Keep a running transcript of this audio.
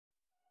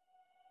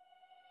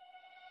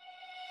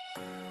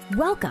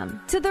Welcome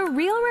to the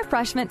Real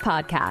Refreshment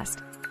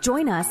Podcast.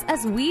 Join us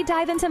as we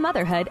dive into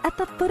motherhood at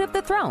the foot of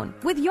the throne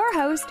with your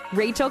host,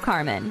 Rachel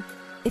Carman.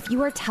 If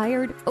you are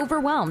tired,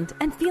 overwhelmed,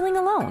 and feeling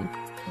alone,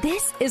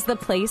 this is the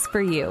place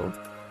for you.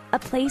 A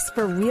place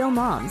for real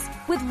moms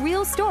with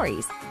real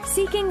stories,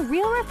 seeking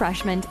real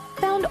refreshment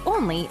found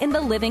only in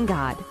the living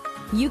God.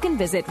 You can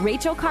visit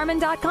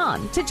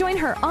rachelcarman.com to join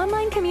her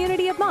online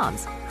community of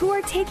moms who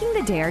are taking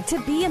the dare to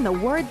be in the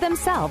Word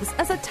themselves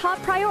as a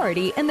top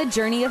priority in the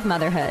journey of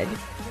motherhood.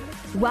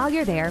 While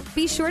you're there,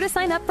 be sure to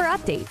sign up for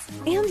updates,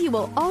 and you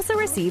will also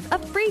receive a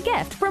free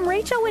gift from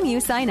Rachel when you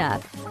sign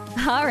up.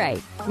 All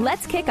right,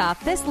 let's kick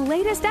off this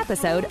latest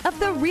episode of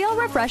the Real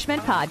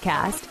Refreshment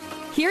Podcast.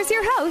 Here's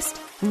your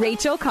host,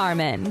 Rachel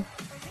Carman.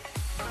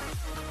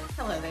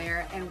 Hello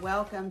there, and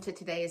welcome to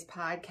today's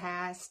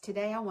podcast.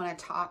 Today I want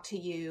to talk to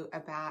you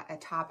about a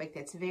topic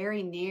that's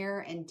very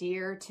near and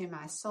dear to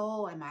my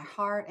soul and my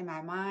heart and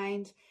my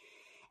mind.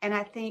 And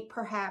I think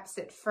perhaps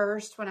at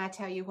first, when I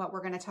tell you what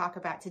we're going to talk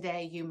about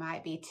today, you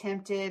might be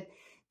tempted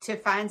to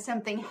find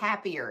something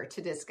happier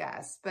to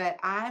discuss. But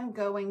I'm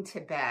going to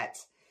bet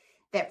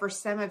that for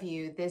some of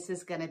you, this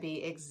is going to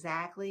be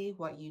exactly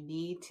what you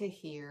need to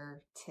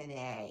hear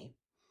today.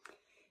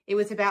 It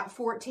was about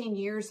 14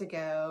 years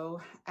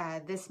ago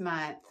this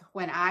month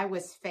when I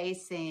was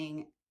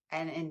facing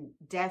an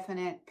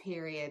indefinite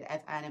period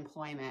of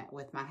unemployment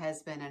with my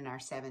husband and our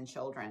 7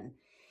 children.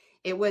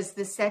 It was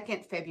the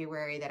second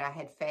February that I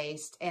had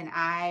faced, and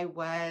I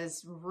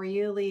was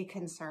really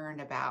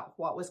concerned about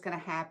what was going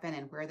to happen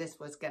and where this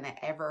was going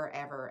to ever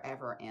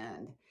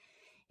end.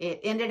 It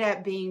ended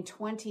up being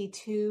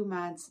 22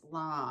 months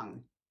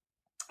long.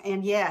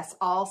 And yes,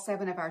 all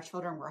 7 of our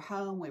children were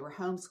home. We were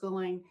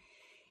homeschooling.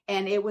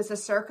 And it was a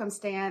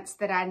circumstance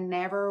that I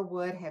never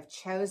would have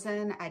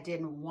chosen. I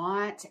didn't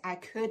want, I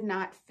could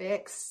not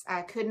fix,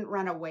 I couldn't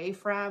run away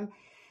from.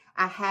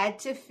 I had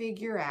to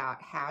figure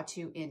out how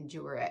to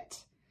endure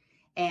it.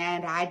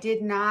 And I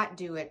did not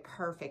do it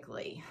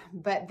perfectly.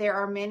 But there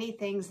are many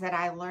things that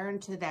I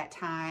learned to that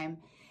time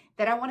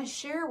that I want to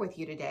share with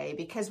you today,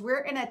 because we're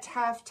in a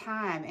tough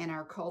time in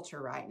our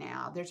culture right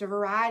now. There's a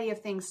variety of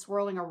things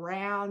swirling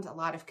around, a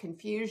lot of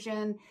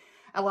confusion,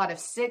 a lot of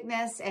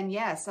sickness, and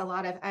yes, a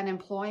lot of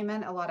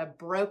unemployment, a lot of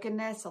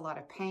brokenness, a lot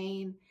of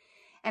pain.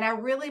 And I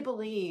really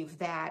believe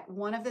that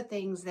one of the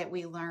things that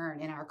we learn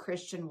in our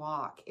Christian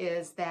walk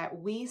is that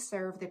we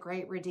serve the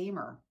great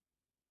Redeemer.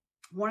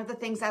 One of the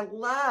things I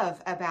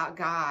love about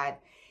God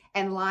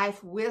and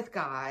life with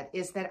God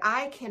is that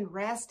I can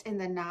rest in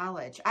the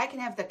knowledge, I can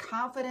have the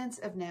confidence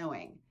of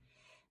knowing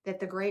that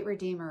the great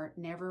Redeemer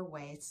never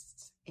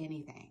wastes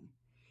anything.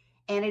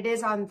 And it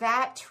is on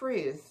that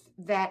truth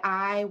that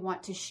I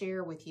want to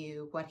share with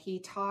you what he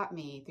taught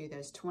me through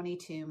those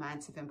 22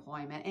 months of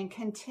employment and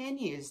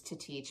continues to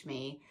teach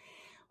me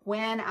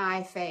when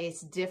I face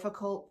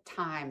difficult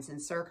times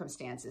and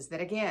circumstances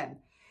that, again,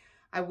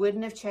 I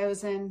wouldn't have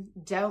chosen,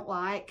 don't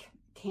like,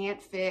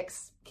 can't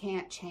fix,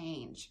 can't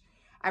change.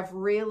 I've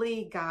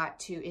really got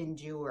to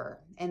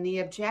endure. And the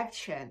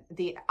objective,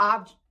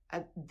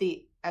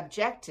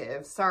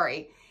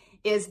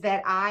 is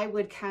that I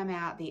would come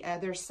out the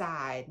other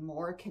side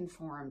more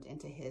conformed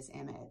into his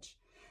image.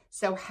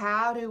 So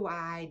how do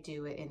I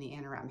do it in the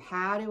interim?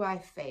 How do I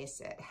face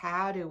it?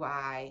 How do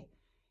I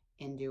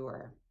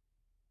endure?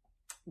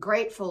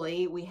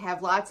 Gratefully, we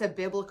have lots of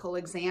biblical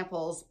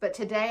examples, but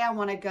today I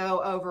want to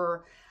go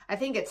over, I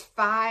think it's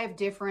 5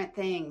 different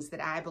things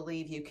that I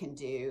believe you can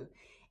do.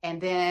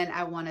 And then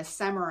I want to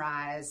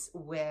summarize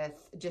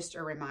with just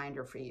a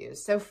reminder for you.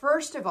 So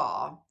first of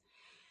all,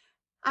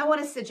 I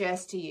want to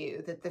suggest to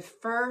you that the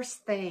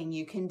first thing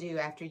you can do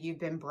after you've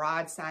been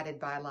broadsided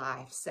by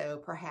life, so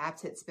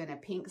perhaps it's been a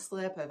pink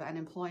slip of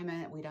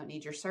unemployment, we don't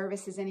need your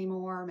services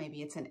anymore,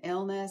 maybe it's an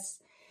illness,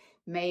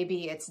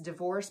 maybe it's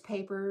divorce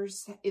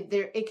papers,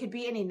 it could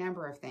be any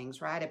number of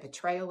things, right? A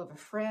betrayal of a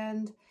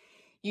friend.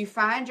 You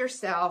find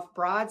yourself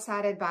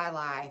broadsided by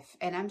life,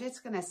 and I'm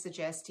just going to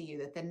suggest to you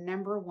that the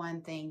number one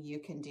thing you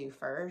can do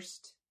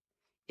first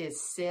is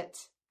sit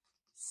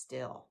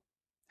still.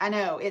 I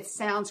know it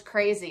sounds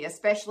crazy,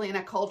 especially in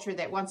a culture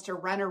that wants to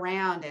run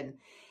around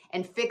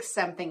and fix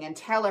something and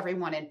tell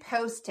everyone and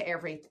post to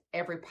every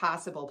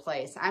possible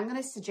place. I'm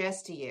going to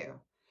suggest to you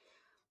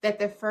that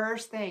the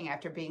first thing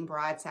after being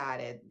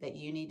broadsided that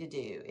you need to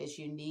do is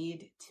you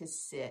need to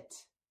sit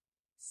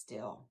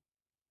still.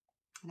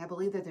 And I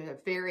believe that there's a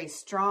very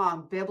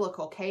strong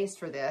biblical case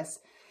for this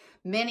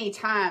many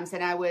times.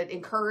 And I would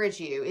encourage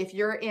you, if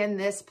you're in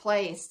this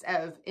place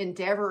of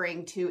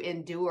endeavoring to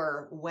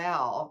endure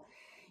well,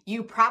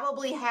 you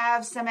probably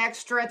have some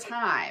extra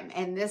time,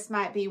 and this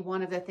might be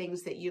one of the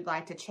things that you'd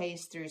like to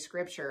chase through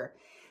Scripture.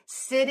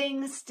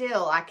 Sitting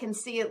still, I can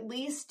see at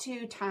least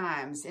 2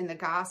 times in the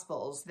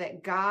Gospels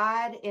that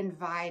God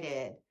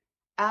invited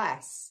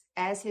us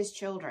as his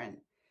children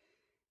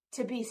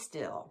to be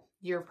still.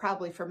 You're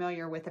probably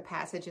familiar with the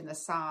passage in the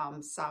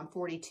Psalms, Psalm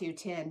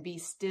 42:10, be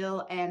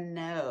still and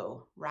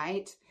know,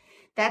 right?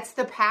 That's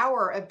the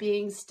power of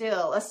being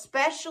still,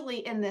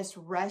 especially in this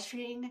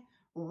rushing,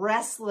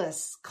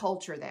 restless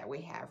culture that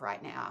we have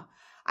right now.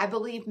 I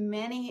believe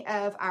many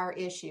of our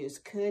issues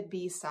could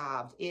be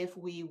solved if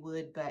we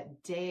would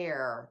but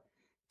dare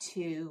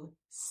to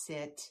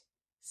sit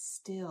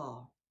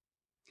still.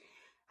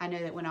 I know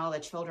that when all the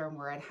children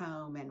were at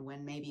home and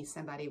when maybe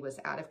somebody was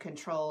out of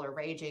control or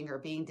raging or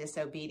being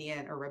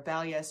disobedient or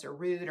rebellious or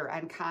rude or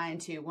unkind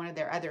to one of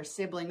their other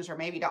siblings or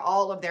maybe to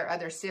all of their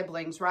other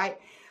siblings, right?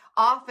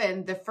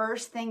 Often the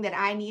first thing that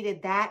I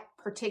needed that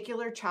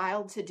particular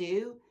child to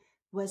do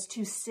was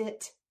to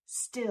sit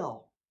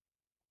still,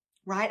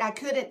 right? I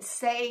couldn't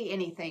say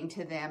anything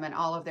to them in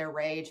all of their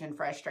rage and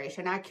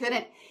frustration. I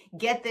couldn't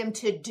get them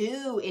to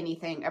do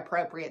anything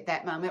appropriate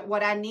that moment.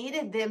 What I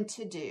needed them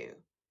to do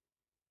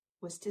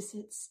was to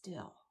sit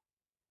still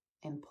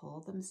and pull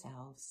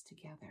themselves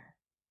together,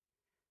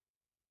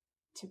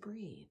 to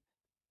breathe.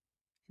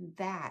 And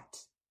that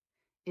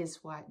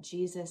is what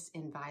Jesus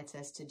invites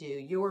us to do.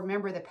 You'll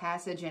remember the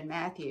passage in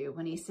Matthew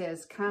when he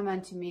says, "Come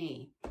unto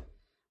me,"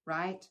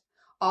 right?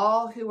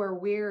 All who are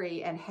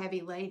weary and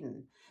heavy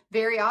laden.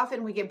 Very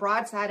often we get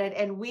broadsided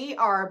and we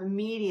are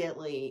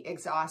immediately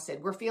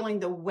exhausted. We're feeling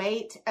the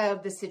weight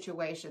of the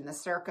situation, the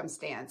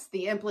circumstance,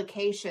 the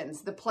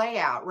implications, the play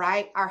out,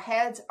 right? Our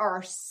heads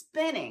are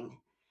spinning.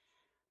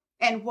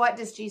 And what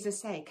does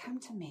Jesus say? Come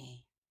to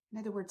me. In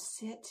other words,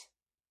 sit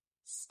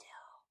still.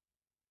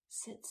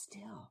 Sit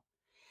still.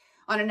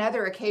 On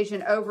another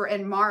occasion over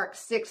in Mark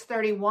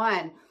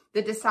 6:31,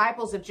 the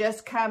disciples have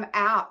just come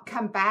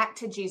back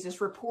to Jesus,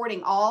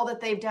 reporting all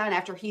that they've done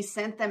after he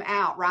sent them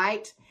out,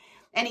 right?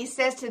 And he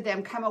says to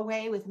them, "Come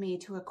away with me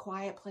to a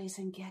quiet place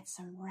and get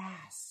some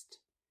rest,"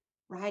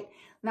 right?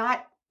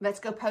 Not, let's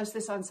go post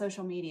this on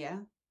social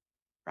media,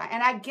 right?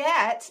 And I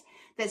get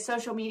that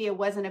social media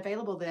wasn't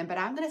available then, but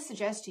I'm going to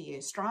suggest to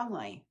you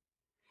strongly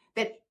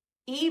that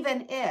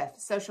even if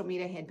social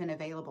media had been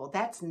available,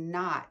 that's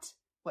not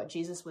what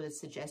Jesus would have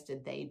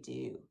suggested they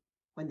do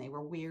when they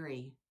were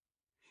weary,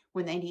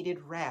 when they needed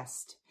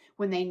rest,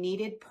 when they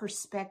needed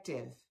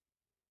perspective.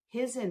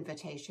 His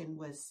invitation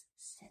was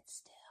sit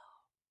still.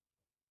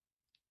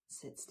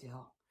 Sit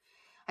still.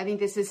 I think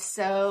this is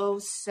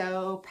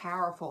so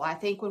powerful. I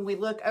think when we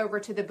look over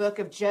to the book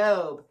of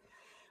Job,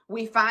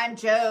 we find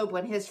Job,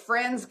 when his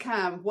friends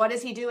come, what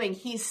is he doing?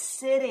 He's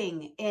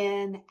sitting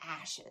in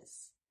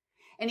ashes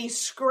and he's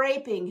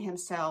scraping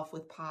himself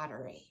with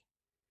pottery.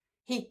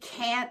 He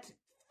can't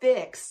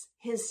fix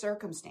his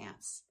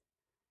circumstance.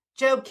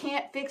 Job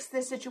can't fix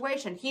this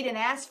situation. He didn't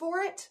ask for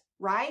it,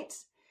 right?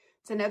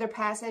 It's another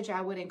passage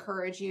I would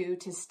encourage you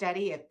to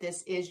study if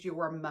this is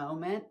your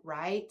moment,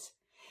 right?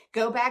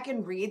 Go back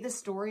and read the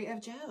story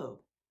of Job.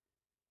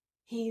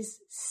 He's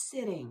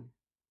sitting.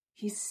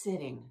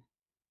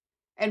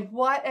 And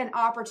what an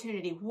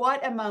opportunity,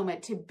 what a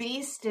moment to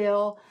be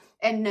still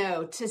and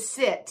know, to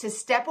sit, to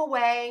step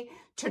away,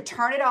 to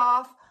turn it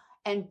off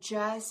and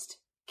just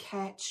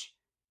catch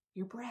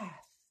your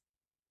breath.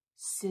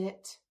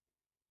 Sit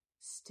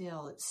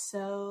still. It's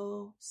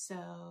so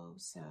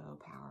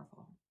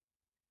powerful.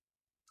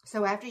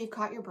 So after you've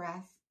caught your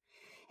breath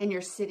and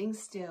you're sitting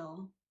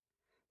still,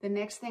 the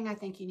next thing I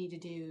think you need to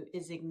do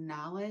is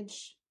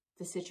acknowledge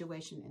the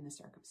situation and the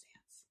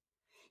circumstance.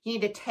 You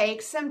need to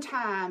take some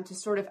time to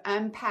sort of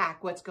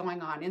unpack what's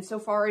going on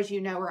insofar as you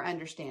know or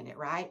understand it,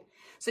 right?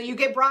 So you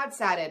get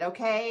broadsided.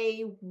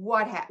 Okay,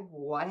 what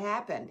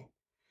happened?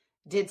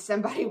 Did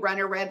somebody run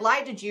a red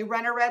light? Did you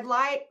run a red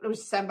light?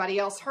 Was somebody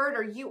else hurt?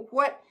 Or you,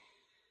 what?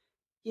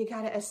 You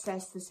got to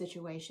assess the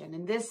situation.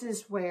 And this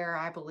is where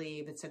I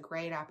believe it's a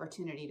great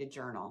opportunity to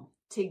journal,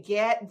 to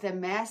get the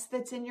mess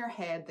that's in your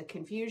head, the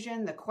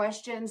confusion, the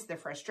questions, the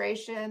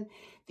frustration,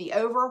 the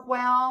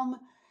overwhelm,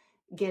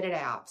 get it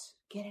out.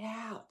 Get it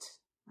out,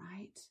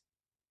 right?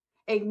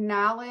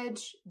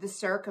 Acknowledge the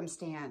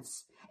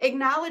circumstance.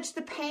 Acknowledge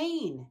the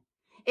pain.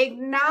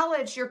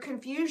 Acknowledge your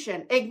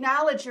confusion.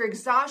 Acknowledge your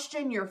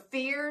exhaustion, your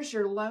fears,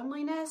 your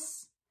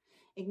loneliness.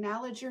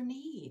 Acknowledge your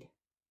need,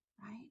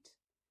 right?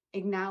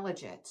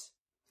 Acknowledge it.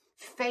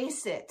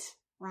 Face it,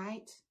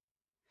 right?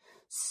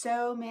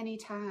 So many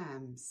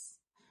times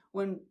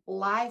when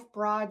life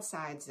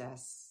broadsides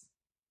us,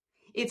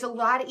 it's a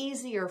lot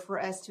easier for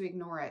us to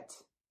ignore it.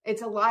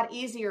 It's a lot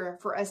easier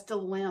for us to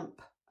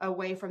limp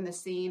away from the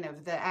scene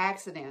of the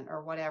accident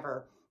or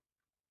whatever,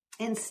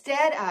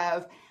 instead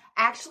of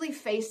actually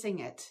facing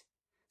it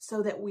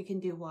so that we can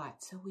do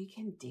what? So we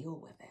can deal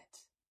with it.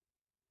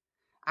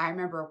 I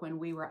remember when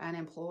we were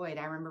unemployed,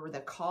 I remember the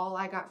call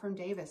I got from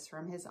Davis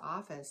from his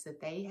office that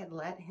they had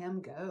let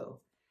him go.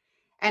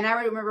 And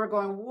I remember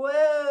going,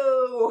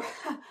 whoa,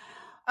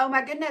 oh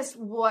my goodness,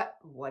 what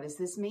does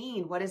this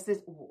mean? What does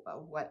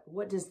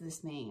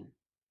this mean?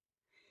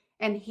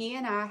 And he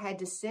and I had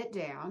to sit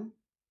down,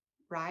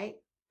 right,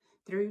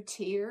 through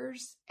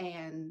tears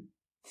and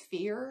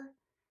fear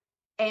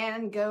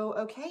and go,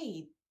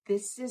 okay,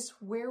 this is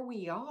where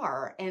we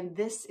are. And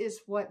this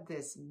is what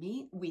this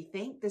means. We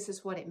think this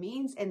is what it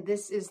means. And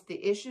this is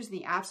the issues,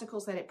 the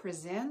obstacles that it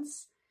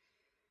presents.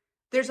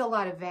 There's a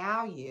lot of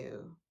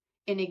value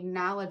in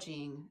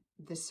acknowledging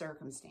the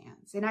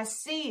circumstance. And I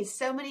see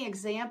so many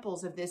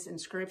examples of this in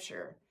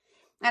Scripture.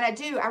 And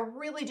I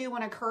really do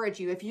want to encourage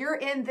you, if you're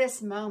in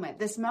this moment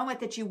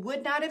that you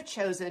would not have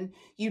chosen,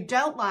 you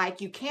don't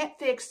like, you can't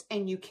fix,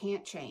 and you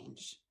can't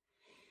change,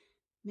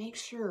 make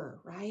sure,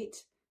 right,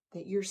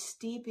 that you're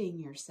steeping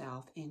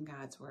yourself in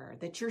God's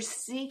word, that you're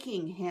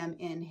seeking him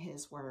in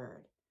his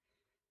word.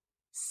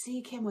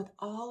 Seek him with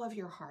all of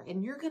your heart,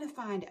 and you're going to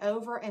find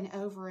over and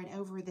over and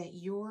over that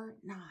you're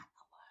not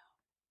alone.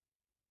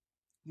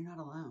 You're not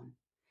alone.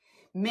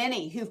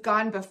 Many who've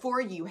gone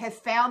before you have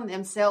found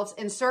themselves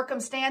in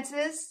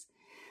circumstances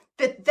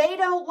that they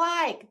don't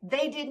like,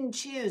 they didn't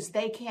choose,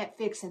 they can't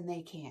fix, and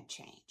they can't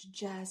change,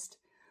 just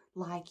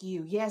like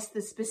you. Yes,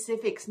 the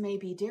specifics may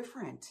be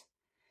different,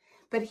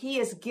 but he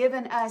has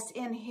given us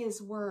in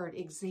his word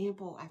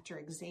example after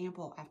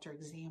example after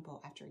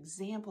example after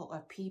example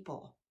of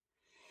people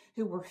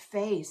who were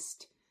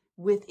faced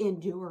with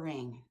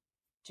enduring,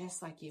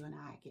 just like you and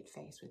I get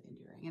faced with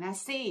enduring. And I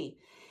see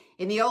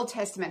in the Old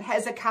Testament,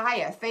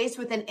 Hezekiah faced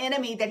with an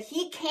enemy that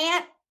he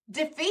can't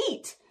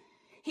defeat.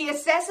 He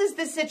assesses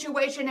the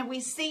situation, and we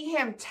see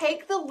him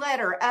take the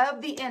letter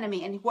of the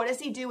enemy. And what does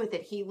he do with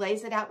it? He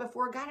lays it out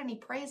before God and he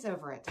prays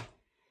over it.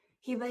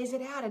 He lays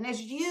it out. And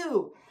as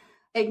you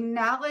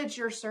acknowledge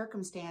your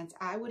circumstance,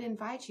 I would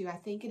invite you, I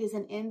think it is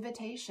an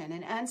invitation,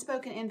 an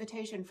unspoken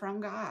invitation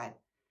from God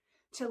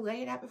to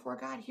lay it out before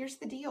God. Here's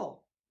the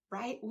deal,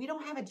 right? We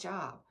don't have a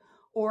job,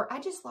 or I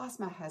just lost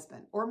my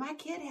husband, or my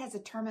kid has a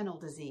terminal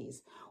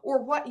disease,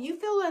 or what, you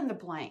fill in the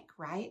blank,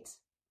 right?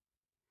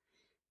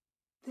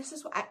 This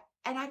is what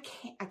I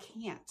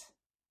can't.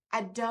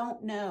 I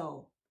don't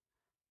know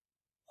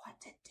what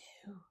to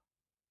do.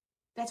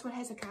 That's what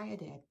Hezekiah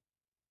did.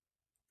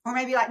 Or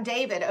maybe like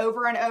David,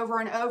 over and over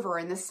and over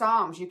in the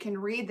Psalms. You can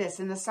read this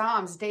in the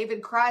Psalms.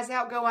 David cries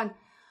out going,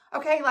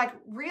 okay, like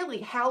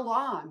really, how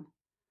long?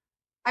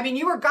 I mean,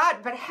 you are God,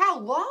 but how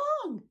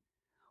long?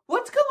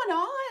 What's going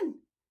on?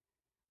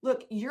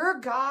 Look, your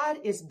God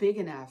is big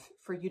enough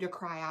for you to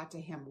cry out to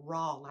him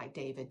raw like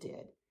David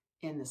did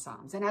in the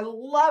Psalms. And I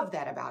love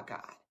that about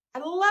God. I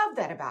love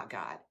that about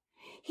God.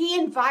 He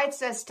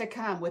invites us to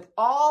come with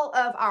all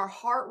of our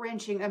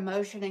heart-wrenching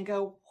emotion and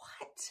go,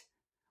 what?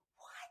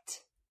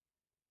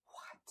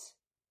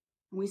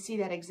 And we see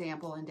that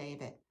example in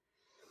David.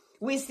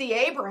 We see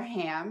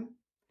Abraham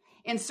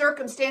in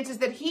circumstances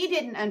that he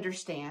didn't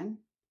understand.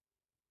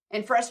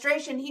 In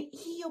frustration,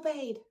 he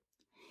obeyed.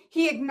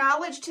 He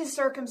acknowledged his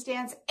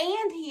circumstance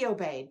and he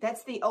obeyed.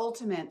 That's the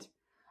ultimate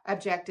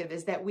objective,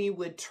 is that we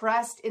would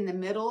trust in the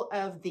middle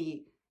of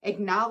the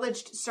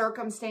acknowledged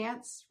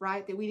circumstance,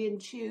 right? That we didn't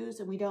choose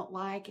and we don't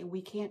like and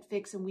we can't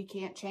fix and we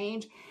can't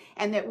change.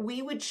 And that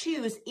we would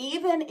choose,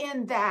 even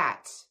in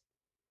that,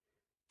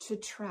 to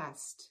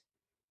trust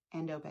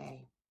and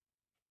obey.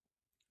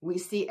 We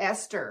see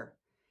Esther.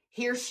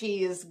 Here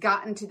she has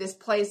gotten to this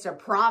place of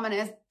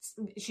prominence.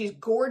 She's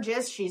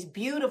gorgeous. She's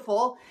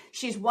beautiful.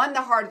 She's won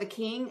the heart of the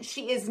king.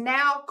 She is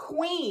now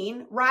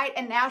queen, right?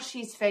 And now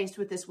she's faced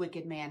with this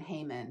wicked man,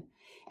 Haman,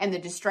 and the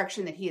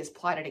destruction that he has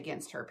plotted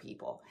against her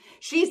people.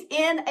 She's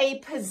in a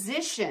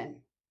position,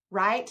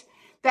 right,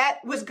 that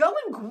was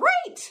going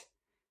great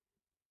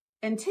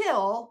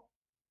until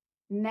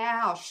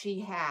now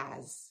she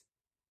has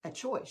a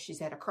choice.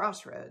 She's at a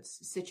crossroads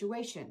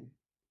situation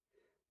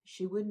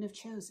she wouldn't have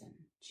chosen.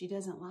 She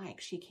doesn't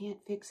like, she can't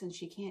fix, and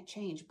she can't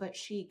change, but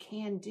she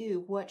can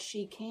do what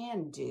she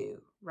can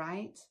do,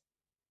 right?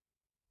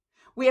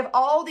 We have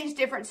all these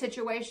different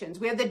situations.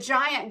 We have the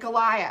giant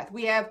Goliath.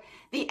 We have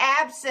the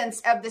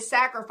absence of the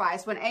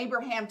sacrifice when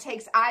Abraham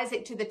takes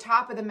Isaac to the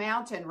top of the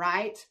mountain,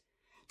 right?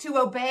 To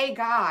obey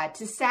God,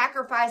 to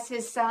sacrifice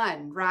his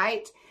son,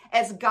 right?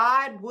 As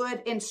God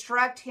would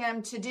instruct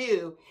him to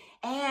do.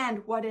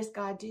 And what does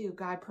God do?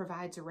 God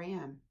provides a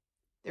ram.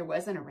 There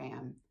wasn't a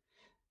ram.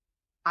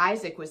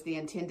 Isaac was the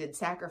intended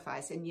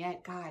sacrifice, and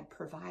yet God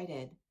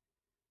provided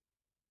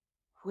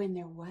when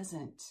there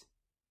wasn't,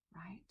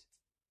 right?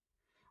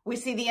 We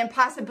see the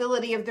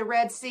impossibility of the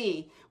Red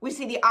Sea. We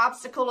see the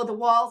obstacle of the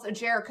walls of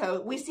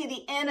Jericho. We see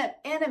the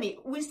enemy.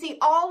 We see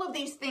all of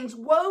these things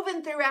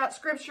woven throughout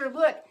Scripture.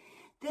 Look,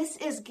 this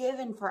is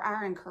given for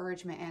our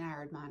encouragement and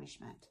our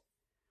admonishment.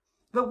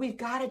 But we've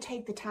got to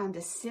take the time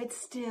to sit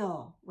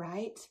still,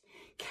 right?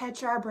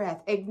 Catch our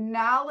breath,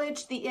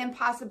 acknowledge the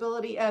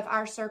impossibility of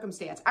our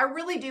circumstance. I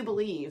really do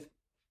believe,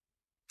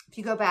 if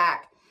you go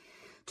back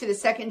to the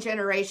second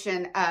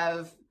generation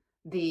of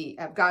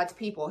God's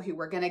people who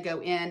were going to go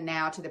in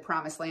now to the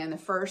promised land, the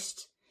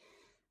first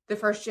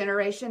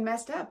generation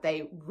messed up.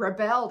 They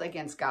rebelled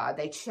against God.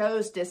 They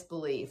chose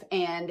disbelief,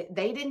 and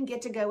they didn't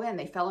get to go in.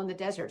 They fell in the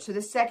desert. So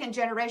the second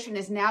generation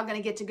is now going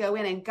to get to go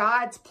in, and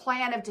God's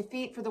plan of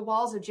defeat for the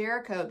walls of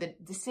Jericho,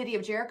 the city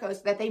of Jericho,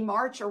 is that they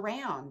march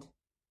around.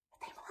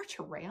 They march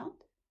around?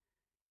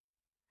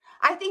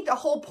 I think the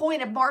whole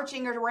point of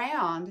marching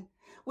around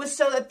was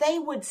so that they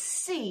would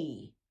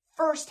see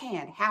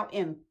firsthand how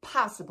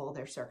impossible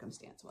their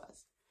circumstance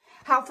was,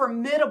 how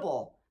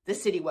formidable the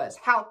city was,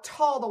 how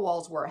tall the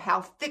walls were,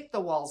 how thick the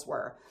walls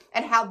were,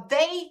 and how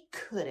they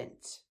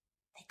couldn't.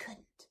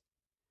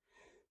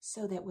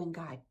 So that when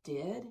God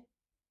did,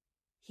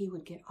 he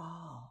would get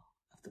all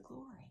of the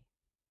glory.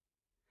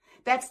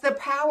 That's the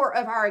power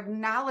of our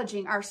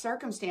acknowledging our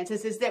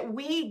circumstances, is that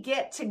we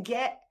get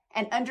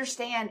and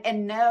understand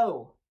and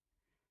know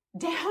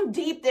down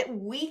deep that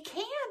we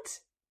can't.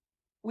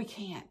 We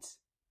can't.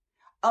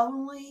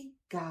 Only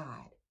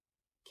God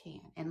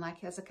can. And like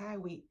Hezekiah,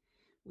 we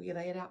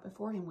lay it out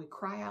before him. We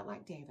cry out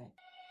like David.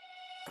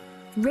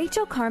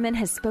 Rachel Carman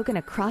has spoken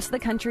across the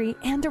country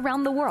and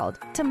around the world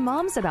to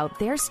moms about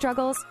their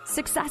struggles,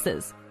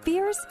 successes,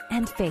 fears,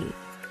 and faith.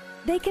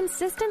 They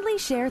consistently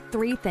share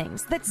 3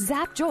 things that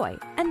zap joy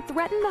and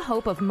threaten the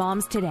hope of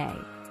moms today.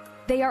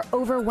 They are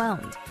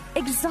overwhelmed,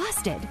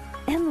 exhausted,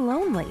 and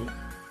lonely.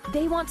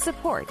 They want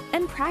support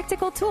and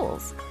practical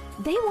tools.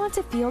 They want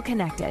to feel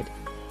connected.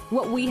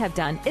 What we have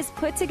done is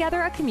put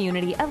together a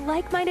community of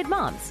like-minded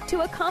moms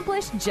to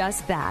accomplish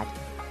just that.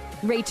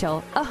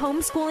 Rachel, a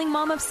homeschooling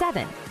mom of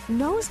 7,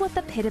 knows what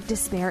the pit of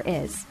despair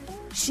is.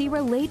 She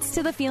relates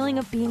to the feeling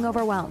of being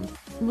overwhelmed,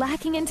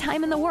 lacking in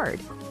time in the Word.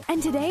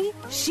 And today,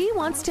 she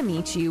wants to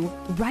meet you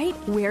right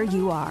where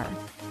you are.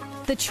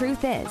 The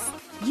truth is,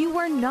 you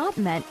were not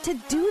meant to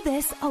do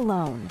this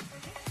alone.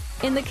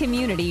 In the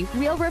community,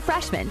 Real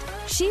Refreshment,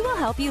 she will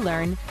help you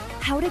learn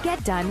how to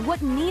get done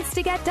what needs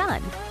to get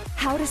done,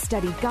 how to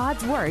study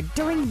God's Word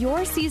during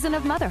your season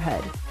of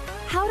motherhood,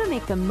 how to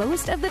make the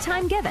most of the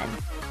time given,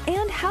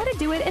 and how to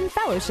do it in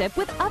fellowship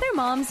with other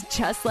moms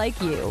just like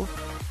you.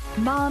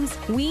 Moms,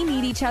 we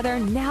need each other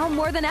now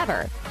more than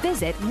ever.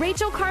 Visit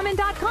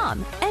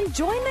RachelCarman.com and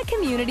join the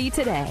community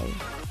today.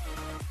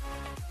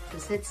 To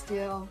sit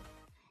still,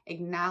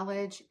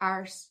 acknowledge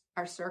our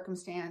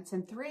circumstance.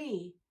 And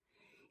 3,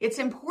 it's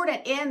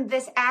important in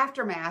this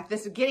aftermath,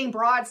 this getting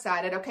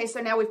broadsided. Okay,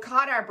 so now we've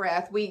caught our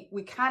breath. We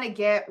kind of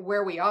get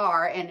where we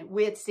are, and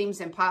it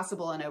seems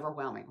impossible and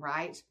overwhelming,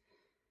 right?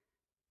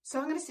 So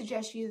I'm going to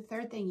suggest to you the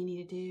 3rd thing you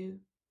need to do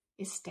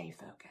is stay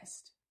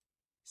focused.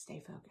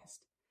 Stay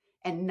focused.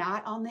 And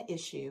not on the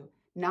issue,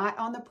 not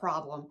on the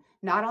problem,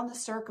 not on the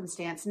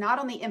circumstance, not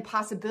on the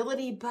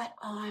impossibility, but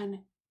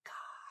on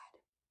God.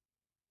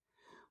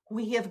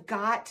 We have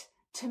got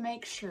to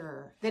make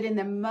sure that in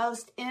the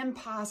most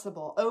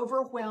impossible,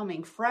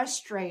 overwhelming,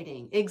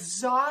 frustrating,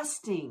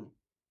 exhausting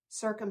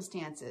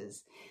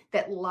circumstances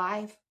that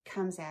life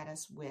comes at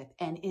us with,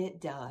 and it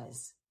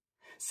does.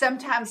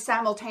 Sometimes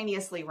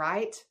simultaneously,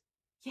 right?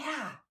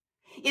 Yeah.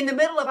 In the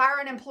middle of our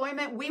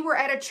unemployment, we were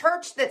at a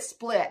church that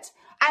split.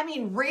 I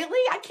mean,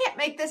 really? I can't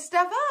make this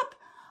stuff up.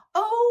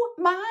 Oh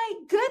my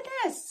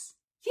goodness.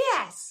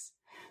 Yes.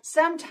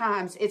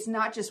 Sometimes it's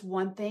not just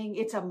one thing,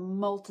 it's a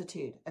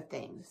multitude of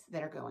things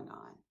that are going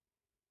on.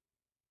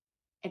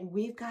 And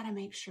we've got to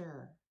make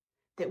sure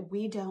that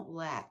we don't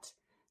let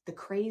the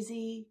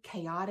crazy,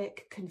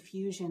 chaotic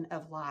confusion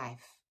of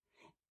life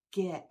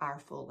get our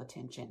full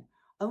attention.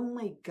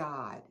 Only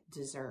God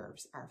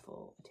deserves our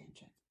full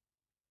attention.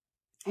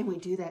 And we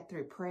do that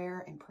through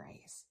prayer and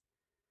praise.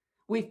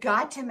 We've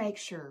got to make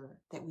sure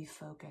that we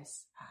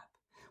focus up.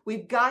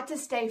 We've got to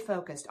stay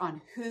focused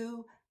on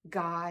who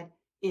God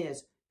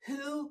is,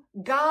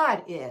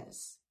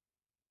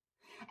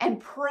 and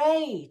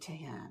pray to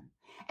him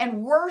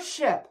and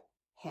worship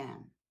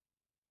him.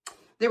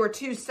 There were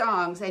 2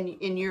 songs,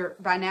 and you're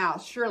by now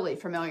surely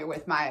familiar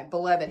with my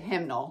beloved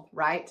hymnal,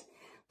 right?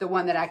 The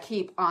one that I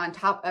keep on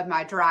top of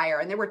my dryer.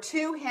 And there were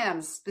 2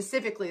 hymns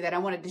specifically that I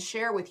wanted to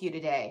share with you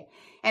today.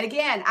 And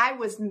again, I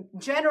was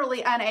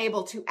generally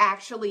unable to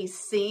actually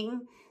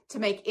sing to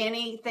make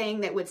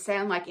anything that would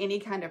sound like any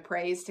kind of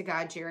praise to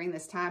God during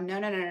this time.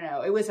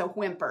 No. It was a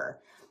whimper.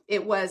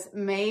 It was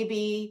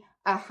maybe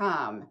a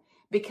hum,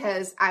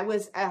 because I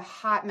was a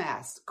hot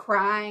mess,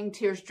 crying,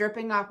 tears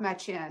dripping off my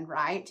chin,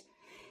 right?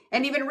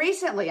 And even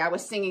recently, I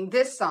was singing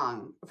this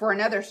song for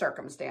another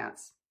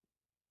circumstance.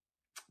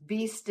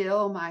 Be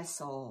still, my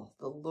soul.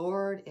 The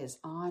Lord is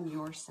on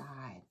your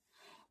side.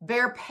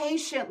 Bear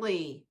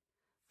patiently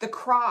the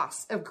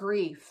cross of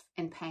grief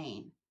and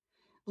pain.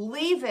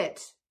 Leave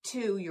it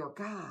to your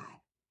God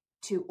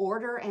to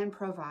order and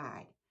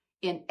provide.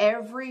 In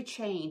every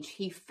change,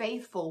 he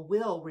faithful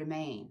will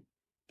remain.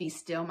 Be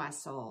still, my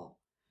soul.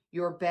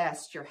 Your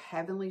best, your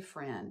heavenly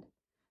friend,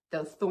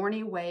 though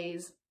thorny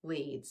ways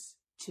leads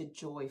to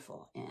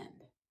joyful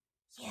end.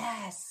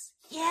 Yes.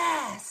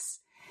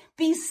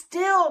 Be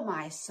still,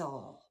 my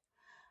soul.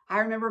 I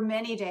remember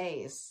many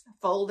days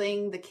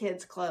folding the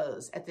kids'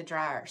 clothes at the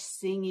dryer,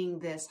 singing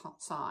this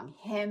song,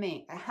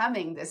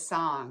 humming this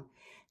song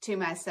to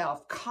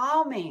myself,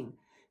 calming.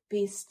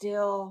 Be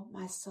still,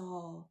 my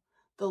soul.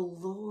 The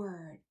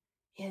Lord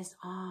is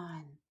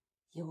on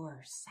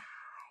your side.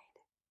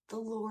 The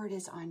Lord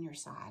is on your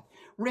side.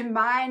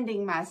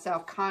 Reminding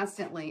myself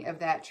constantly of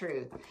that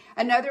truth.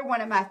 Another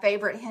one of my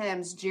favorite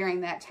hymns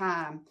during that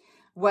time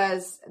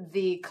was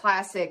the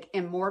classic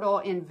Immortal,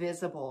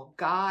 Invisible,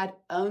 God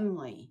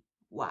Only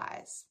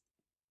Wise.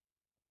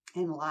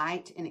 And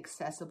light and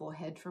accessible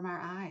hid from our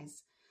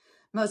eyes.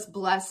 Most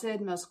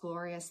blessed, most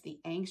glorious, the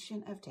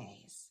Ancient of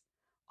Days.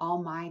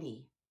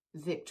 Almighty,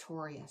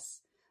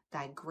 victorious,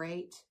 thy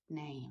great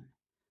name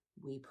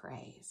we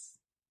praise.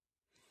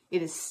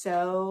 It is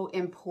so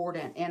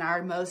important in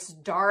our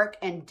most dark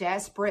and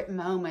desperate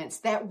moments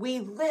that we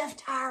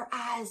lift our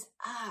eyes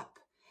up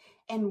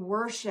and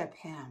worship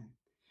him,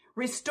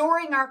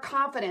 restoring our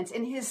confidence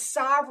in his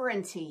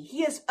sovereignty.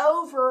 He is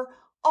over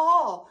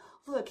all.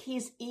 Look,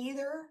 he's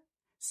either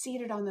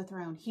seated on the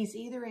throne, he's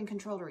either in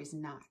control or he's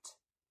not.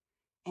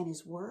 And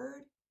his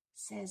word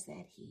says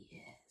that he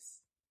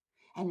is.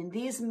 And in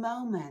these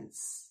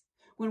moments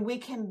when we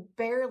can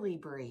barely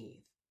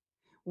breathe,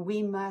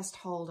 we must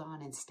hold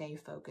on and stay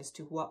focused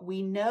to what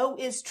we know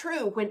is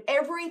true when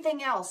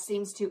everything else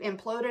seems to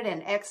imploded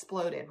and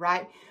exploded,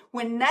 right?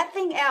 When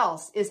nothing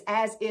else is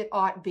as it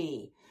ought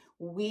be,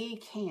 we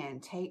can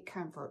take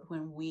comfort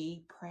when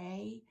we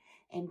pray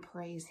and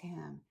praise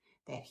him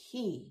that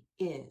he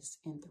is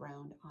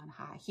enthroned on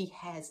high. He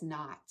has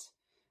not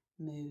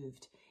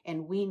moved,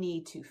 and we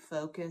need to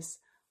focus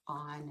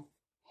on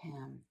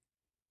him.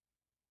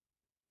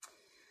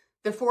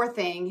 The fourth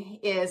thing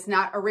is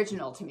not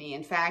original to me.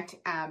 In fact,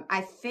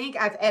 I think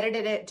I've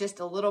edited it just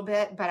a little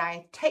bit, but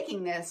I'm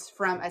taking this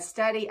from a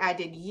study I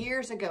did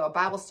years ago, a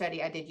Bible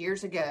study I did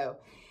years ago.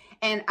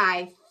 And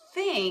I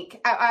think,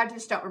 I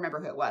just don't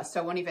remember who it was,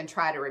 so I won't even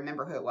try to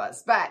remember who it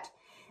was. But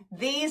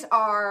these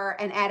are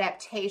an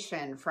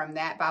adaptation from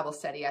that Bible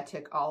study I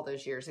took all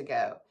those years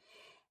ago.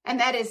 And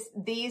that is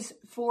these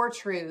 4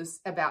 truths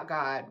about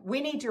God.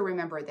 We need to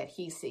remember that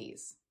he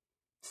sees.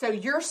 So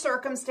your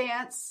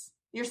circumstance,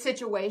 your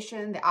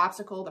situation, the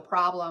obstacle, the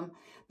problem,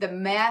 the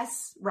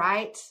mess,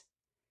 right?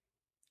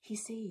 He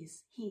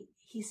sees.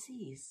 He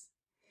sees.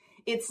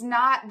 It's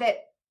not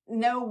that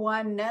no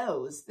one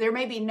knows. There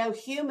may be no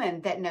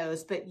human that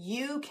knows, but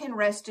you can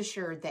rest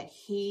assured that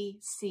he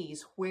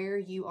sees where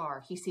you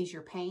are. He sees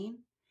your pain.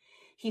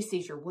 He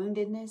sees your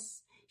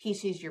woundedness. He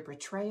sees your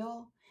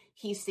betrayal.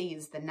 He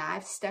sees the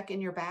knife stuck in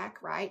your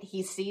back, right?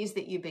 He sees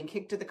that you've been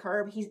kicked to the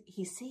curb.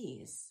 He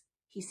sees.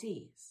 He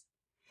sees.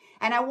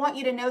 And I want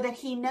you to know that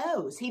he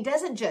knows. He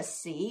doesn't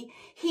just see.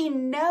 He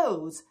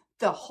knows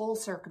the whole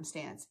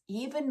circumstance.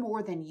 Even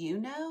more than you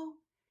know,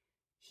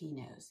 he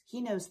knows. He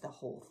knows the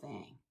whole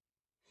thing.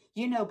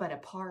 You know but a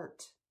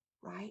part,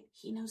 right?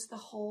 He knows the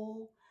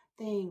whole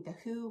thing. The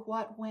who,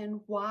 what,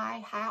 when,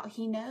 why, how.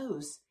 He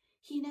knows.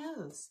 He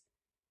knows.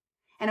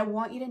 And I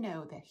want you to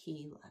know that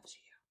he loves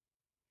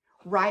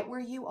you. Right where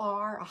you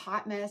are, a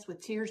hot mess with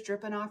tears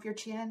dripping off your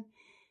chin,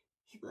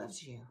 he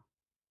loves you.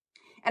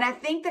 And I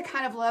think the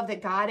kind of love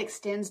that God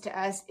extends to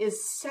us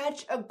is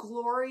such a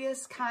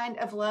glorious kind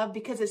of love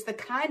because it's the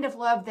kind of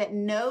love that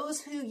knows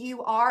who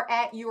you are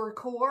at your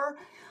core,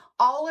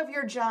 all of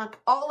your junk,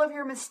 all of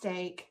your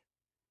mistake.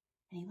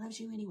 And he loves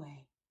you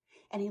anyway.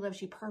 And he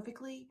loves you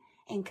perfectly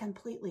and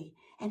completely.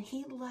 And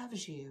he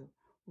loves you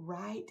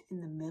right in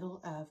the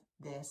middle of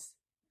this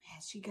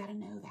mess. You got to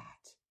know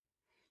that.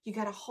 You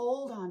got to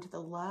hold on to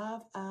the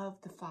love of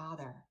the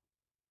Father.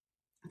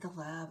 The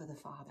love of the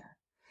Father.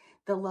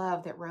 The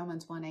love that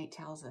Romans 1:8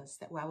 tells us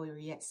that while we were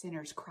yet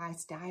sinners,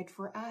 Christ died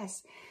for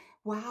us.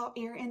 While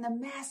you're in the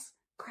mess,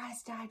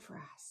 Christ died for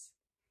us.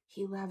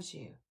 He loves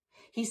you.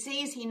 He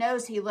sees, he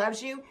knows, he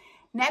loves you.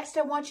 Next,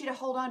 I want you to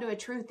hold on to a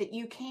truth that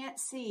you can't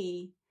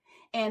see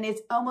and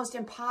it's almost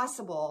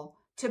impossible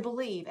to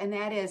believe. And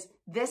that is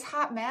this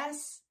hot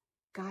mess,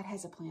 God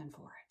has a plan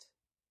for it.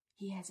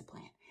 He has a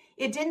plan.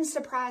 It didn't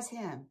surprise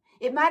him.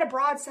 It might have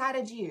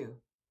broadsided you,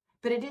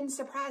 but it didn't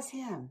surprise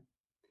him.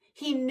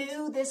 He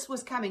knew this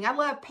was coming. I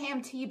love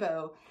Pam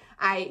Tebow.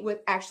 I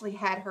actually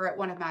had her at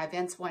one of my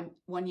events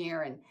one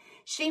year, and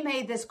she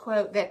made this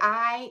quote that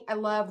I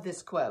love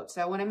this quote.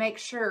 So I want to make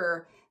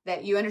sure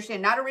that you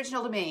understand, not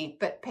original to me,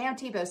 but Pam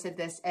Tebow said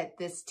this at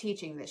this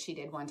teaching that she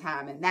did one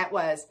time, and that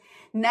was,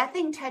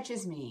 nothing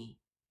touches me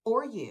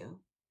or you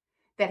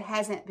that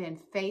hasn't been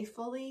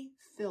faithfully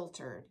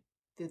filtered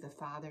through the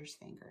Father's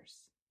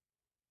fingers.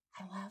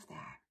 I love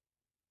that.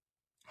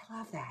 I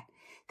love that.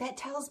 That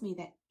tells me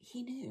that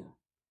he knew.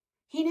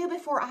 He knew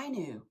before I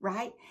knew,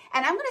 right?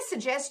 And I'm going to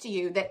suggest to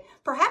you that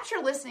perhaps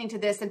you're listening to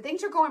this and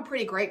things are going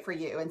pretty great for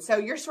you. And so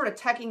you're sort of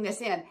tucking this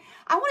in.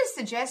 I want to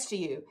suggest to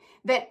you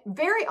that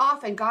very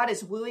often God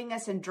is wooing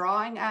us and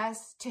drawing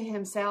us to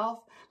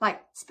himself.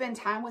 Like, spend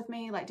time with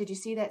me. Like, did you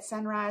see that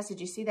sunrise?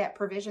 Did you see that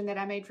provision that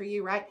I made for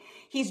you, right?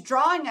 He's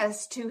drawing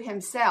us to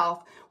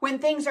himself when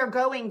things are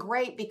going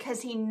great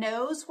because he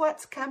knows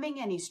what's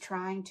coming and he's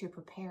trying to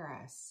prepare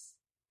us.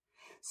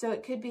 So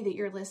it could be that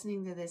you're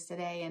listening to this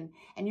today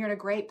and you're in a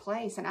great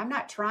place. And I'm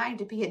not trying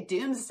to be a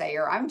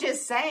doomsayer. I'm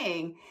just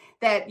saying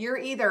that you're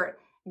either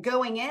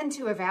going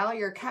into a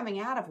valley or coming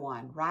out of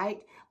one, right?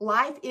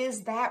 Life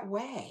is that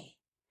way.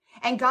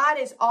 And God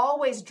is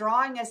always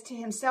drawing us to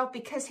himself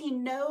because he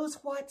knows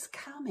what's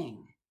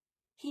coming.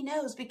 He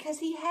knows because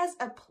he has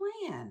a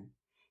plan.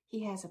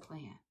 He has a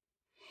plan.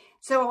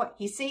 So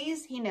he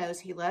sees, he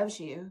knows, he loves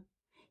you.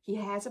 He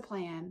has a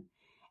plan.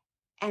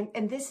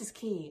 And this is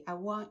key. I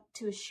want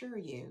to assure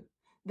you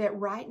that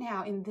right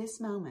now in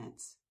this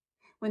moment,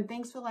 when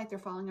things feel like they're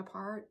falling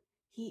apart,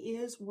 he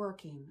is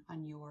working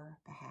on your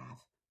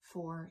behalf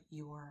for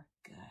your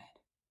good.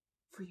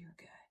 For your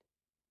good.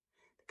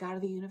 The God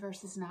of the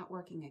universe is not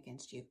working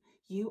against you.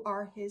 You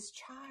are his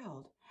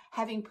child.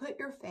 Having put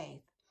your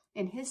faith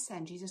in his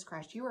son, Jesus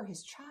Christ, you are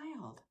his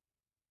child.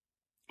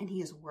 And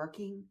he is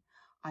working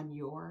on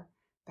your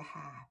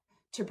behalf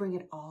to bring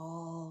it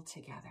all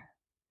together.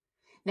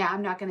 Now,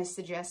 I'm not going to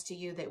suggest to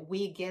you that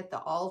we get the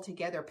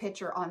all-together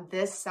picture on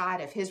this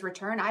side of his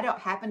return. I don't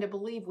happen to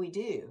believe we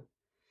do.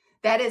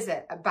 That is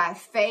by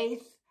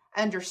faith,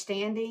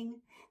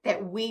 understanding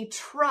that we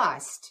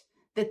trust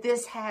that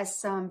this has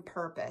some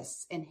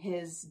purpose in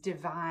his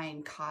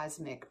divine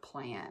cosmic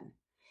plan.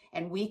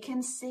 And we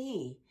can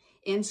see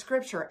in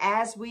Scripture,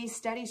 as we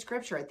study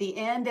Scripture, at the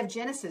end of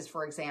Genesis,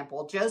 for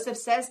example, Joseph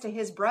says to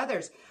his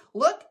brothers,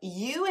 look,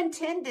 you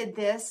intended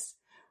this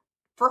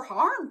for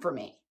harm for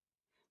me.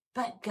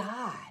 But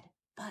God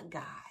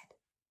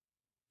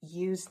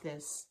used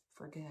this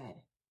for good.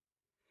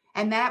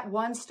 And that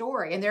one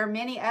story, and there are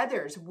many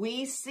others,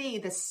 we see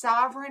the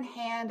sovereign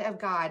hand of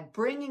God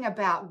bringing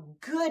about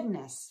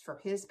goodness for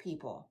his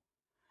people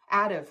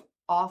out of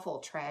awful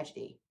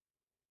tragedy.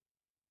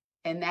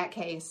 In that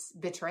case,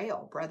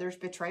 betrayal, brother's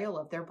betrayal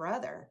of their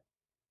brother.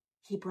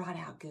 He brought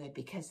out good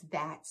because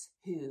that's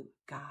who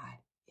God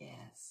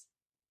is.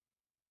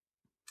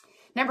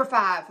 Number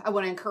 5, I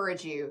want to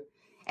encourage you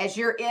as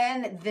you're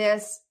in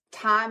this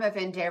time of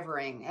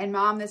endeavoring, and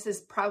Mom, this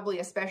is probably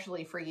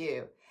especially for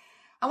you.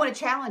 I want to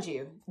challenge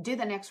you, do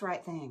the next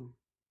right thing.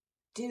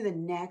 Do the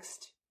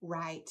next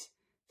right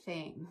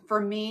thing. For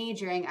me,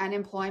 during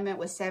unemployment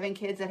with 7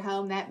 kids at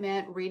home, that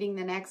meant reading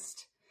the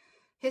next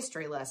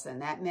history lesson.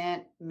 That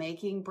meant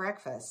making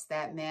breakfast.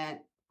 That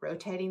meant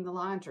rotating the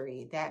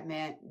laundry. That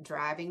meant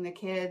driving the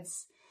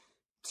kids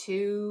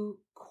to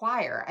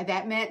choir.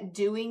 That meant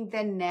doing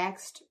the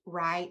next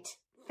right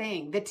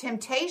thing. The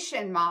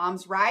temptation,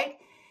 moms, right,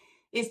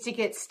 is to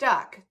get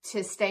stuck,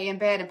 to stay in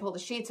bed and pull the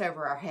sheets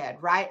over our head,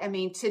 right? I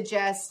mean, to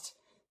just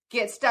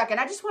get stuck. And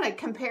I just want to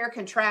compare,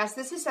 contrast.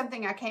 This is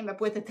something I came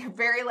up with at the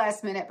very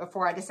last minute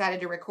before I decided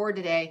to record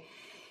today.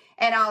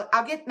 And I'll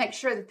make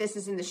sure that this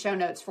is in the show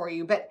notes for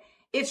you. But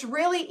it's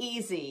really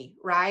easy,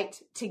 right,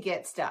 to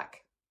get stuck,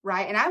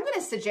 right? And I'm going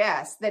to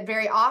suggest that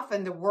very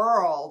often the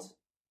world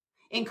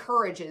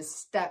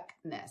encourages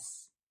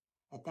stuckness.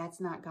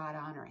 That's not God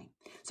honoring.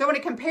 So I want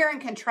to compare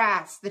and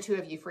contrast the two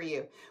of you for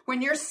you.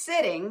 When you're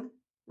sitting,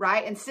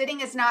 right, and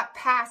sitting is not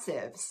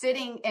passive.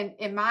 Sitting,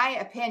 in my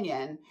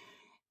opinion,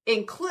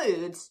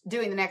 includes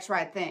doing the next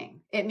right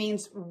thing. It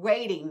means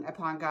waiting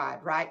upon God,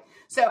 right?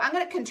 So I'm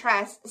going to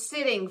contrast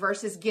sitting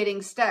versus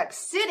getting stuck.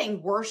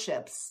 Sitting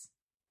worships,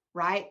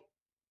 right?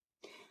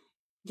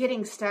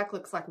 Getting stuck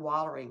looks like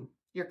wallowing.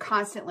 You're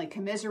constantly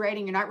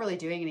commiserating. You're not really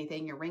doing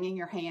anything. You're wringing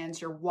your hands.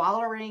 You're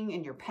wallowing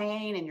in your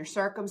pain and your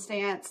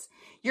circumstance.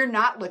 You're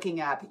not looking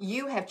up.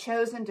 You have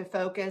chosen to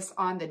focus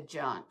on the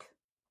junk.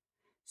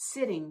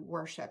 Sitting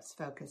worships,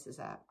 focuses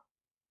up.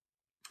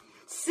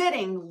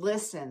 Sitting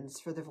listens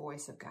for the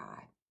voice of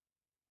God.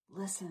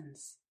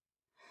 Listens.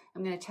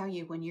 I'm going to tell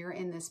you, when you're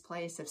in this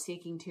place of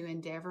seeking to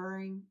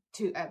endeavoring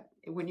to,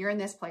 when you're in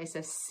this place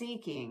of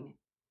seeking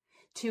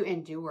to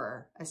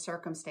endure a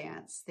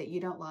circumstance that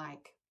you don't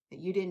like, that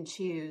you didn't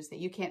choose, that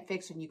you can't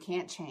fix and you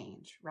can't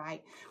change,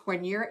 right?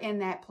 When you're in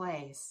that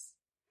place,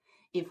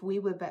 if we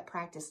would but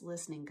practice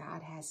listening,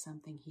 God has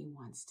something he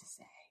wants to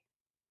say.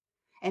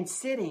 And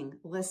sitting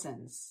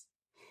listens.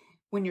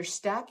 When you're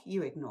stuck,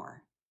 you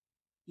ignore.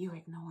 You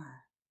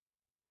ignore.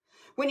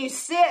 When you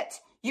sit,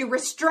 you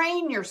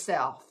restrain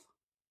yourself.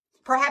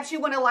 Perhaps you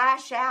want to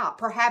lash out.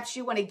 Perhaps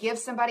you want to give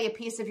somebody a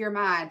piece of your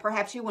mind.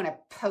 Perhaps you want to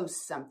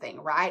post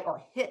something, right?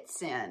 Or hit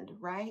send,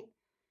 right?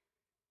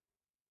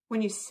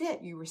 When you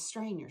sit, you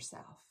restrain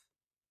yourself.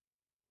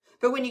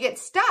 But when you get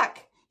stuck,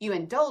 you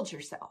indulge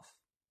yourself.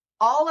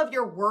 All of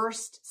your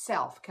worst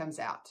self comes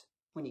out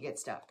when you get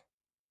stuck.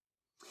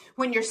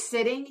 When you're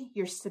sitting,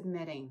 you're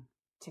submitting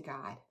to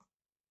God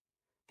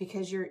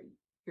because you're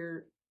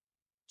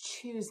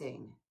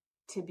choosing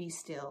to be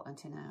still and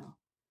to know.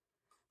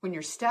 When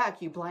you're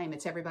stuck, you blame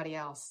it's everybody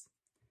else.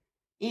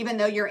 Even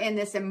though you're in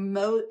this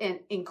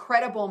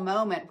incredible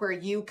moment where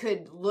you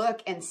could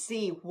look and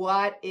see,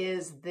 what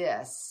is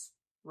this?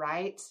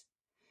 Right?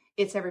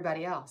 It's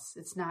everybody else.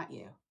 It's not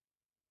you.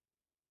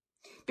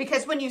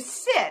 Because when you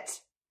sit,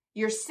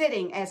 you're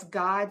sitting as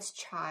God's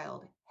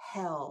child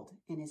held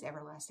in his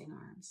everlasting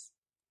arms.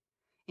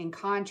 In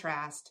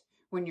contrast,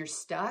 when you're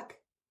stuck,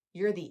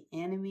 you're the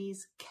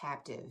enemy's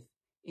captive,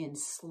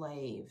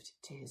 enslaved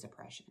to his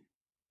oppression.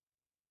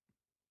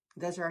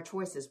 Those are our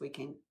choices. We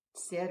can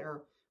sit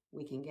or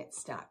we can get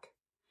stuck.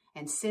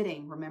 And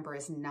sitting, remember,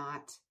 is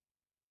not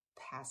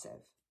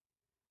passive.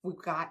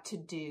 We've got to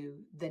do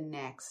the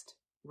next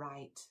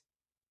right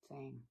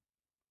thing.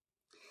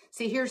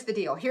 See, here's the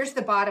deal. Here's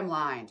the bottom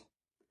line.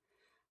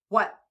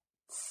 What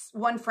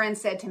one friend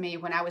said to me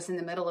when I was in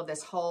the middle of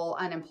this whole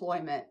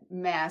unemployment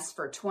mess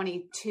for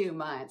 22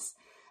 months,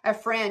 a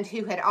friend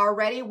who had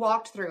already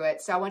walked through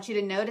it. So I want you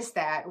to notice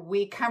that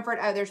we comfort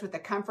others with the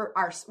comfort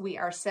we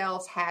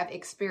ourselves have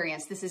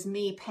experienced. This is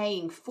me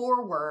paying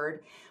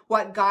forward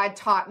what God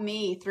taught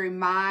me through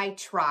my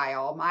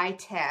trial, my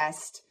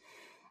test,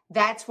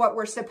 That's what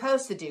we're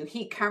supposed to do.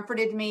 He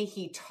comforted me.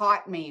 He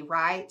taught me,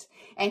 right?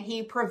 And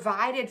he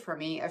provided for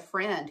me a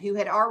friend who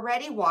had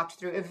already walked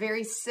through a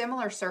very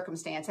similar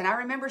circumstance. And I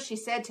remember she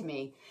said to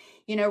me,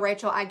 you know,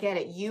 Rachel, I get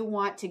it. You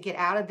want to get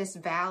out of this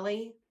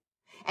valley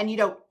and you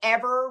don't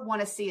ever want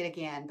to see it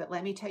again. But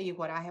let me tell you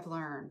what I have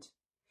learned.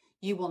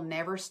 You will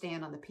never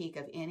stand on the peak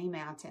of any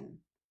mountain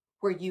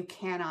where you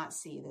cannot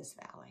see this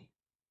valley.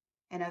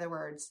 In other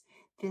words,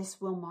 this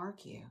will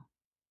mark you.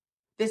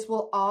 This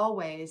will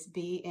always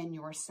be in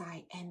your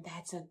sight, and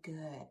that's a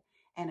good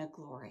and a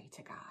glory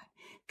to God.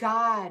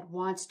 God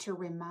wants to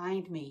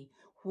remind me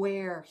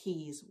where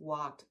he's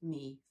walked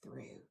me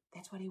through.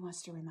 That's what he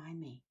wants to remind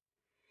me.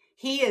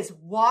 He is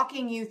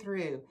walking you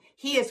through.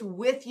 He is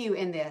with you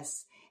in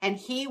this, and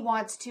he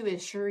wants to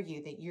assure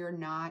you that you're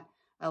not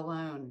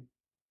alone.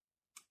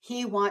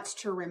 He wants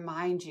to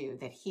remind you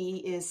that he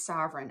is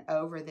sovereign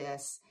over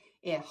this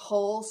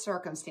whole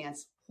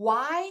circumstance.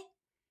 Why?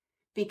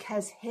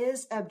 Because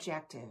his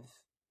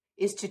objective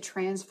is to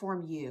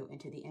transform you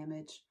into the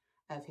image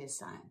of his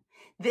son.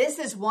 This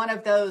is one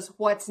of those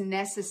what's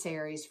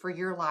necessaries for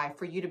your life,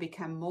 for you to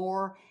become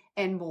more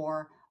and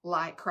more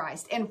like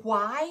Christ. And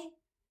why?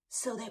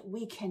 So that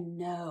we can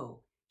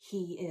know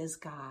he is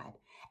God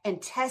and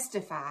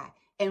testify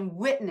and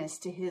witness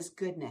to his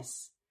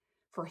goodness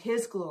for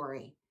his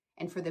glory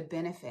and for the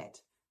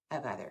benefit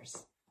of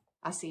others.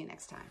 I'll see you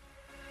next time.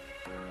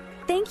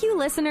 Thank you,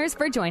 listeners,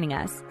 for joining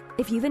us.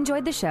 If you've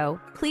enjoyed the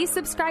show, please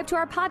subscribe to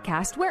our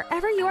podcast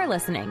wherever you are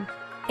listening.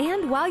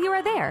 And while you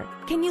are there,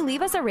 can you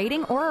leave us a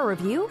rating or a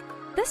review?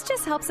 This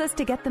just helps us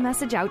to get the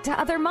message out to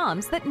other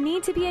moms that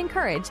need to be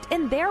encouraged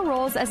in their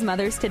roles as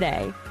mothers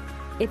today.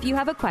 If you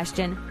have a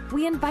question,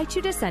 we invite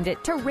you to send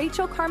it to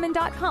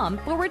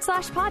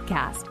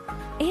rachelcarman.com/podcast.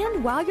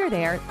 And while you're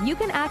there, you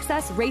can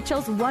access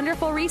Rachel's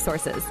wonderful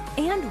resources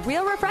and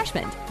Real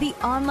Refreshment, the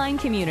online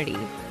community.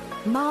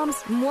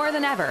 Moms, more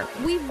than ever,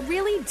 we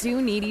really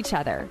do need each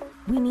other.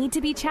 We need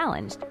to be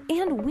challenged,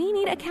 and we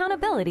need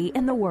accountability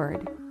in the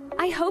Word.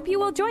 I hope you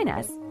will join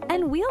us,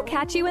 and we'll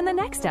catch you in the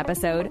next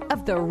episode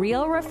of the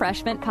Real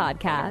Refreshment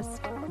Podcast.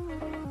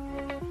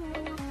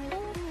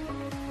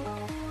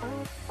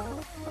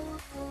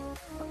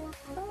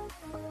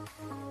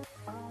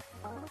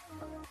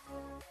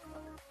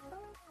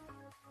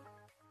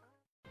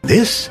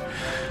 This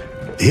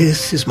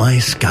is my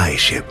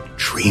skyship,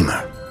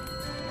 Dreamer.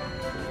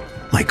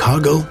 My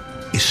cargo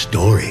is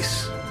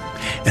stories,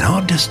 and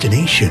our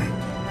destination,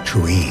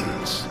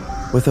 dreams.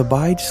 With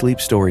Abide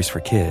Sleep Stories for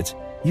Kids,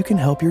 you can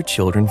help your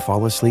children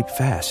fall asleep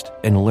fast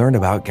and learn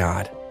about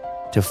God.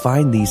 To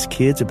find these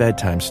kids'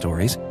 bedtime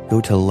stories,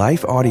 go to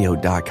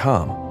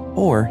lifeaudio.com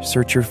or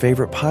search your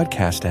favorite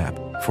podcast app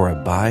for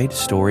Abide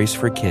Stories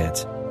for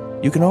Kids.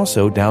 You can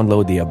also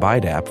download the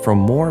Abide app for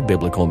more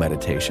biblical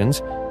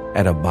meditations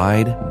at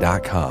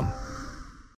abide.com.